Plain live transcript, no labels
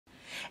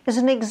As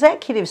an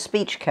executive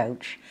speech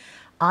coach,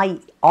 I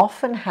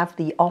often have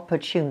the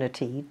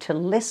opportunity to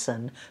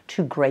listen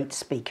to great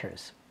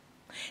speakers.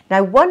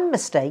 Now, one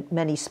mistake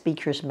many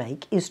speakers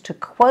make is to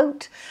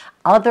quote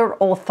other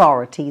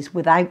authorities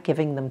without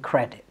giving them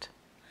credit.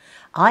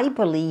 I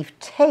believe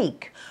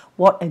take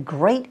what a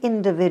great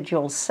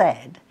individual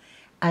said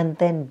and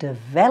then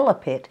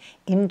develop it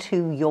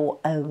into your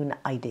own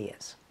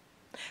ideas.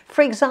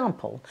 For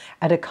example,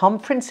 at a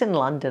conference in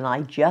London,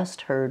 I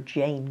just heard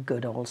Jane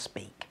Goodall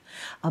speak.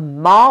 A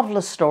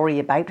marvelous story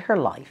about her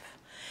life.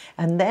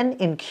 And then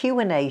in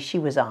Q&A she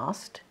was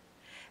asked,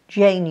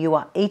 Jane, you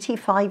are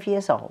 85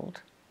 years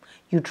old.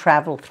 You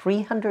travel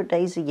 300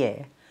 days a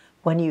year.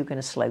 When are you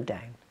going to slow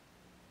down?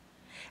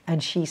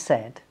 And she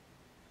said,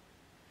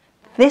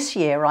 this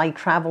year I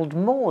traveled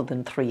more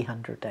than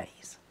 300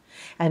 days.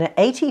 And at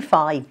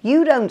 85,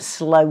 you don't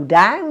slow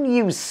down,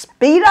 you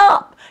speed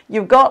up.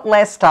 You've got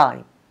less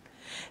time.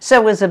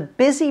 So as a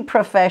busy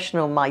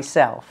professional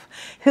myself,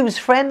 whose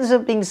friends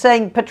have been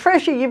saying,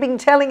 Patricia, you've been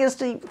telling us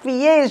for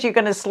years you're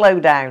going to slow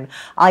down,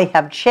 I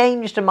have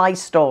changed my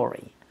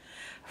story.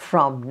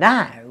 From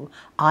now,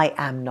 I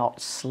am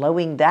not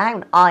slowing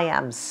down, I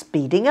am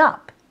speeding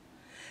up.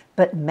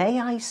 But may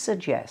I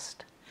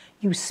suggest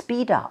you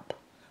speed up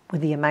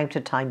with the amount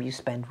of time you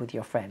spend with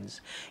your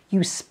friends.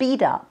 You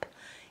speed up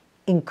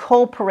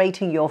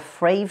incorporating your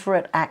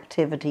favorite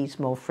activities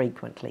more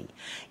frequently.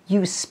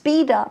 You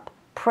speed up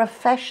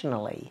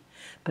professionally,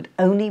 but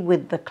only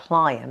with the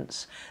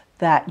clients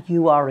that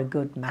you are a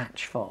good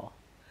match for.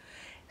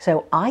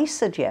 So I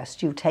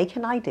suggest you take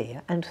an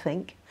idea and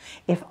think,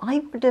 if I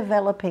were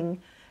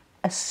developing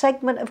a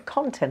segment of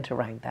content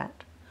around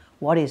that,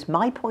 what is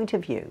my point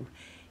of view,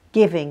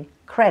 giving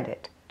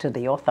credit to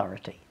the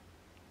authority?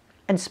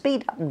 And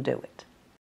speed up and do it.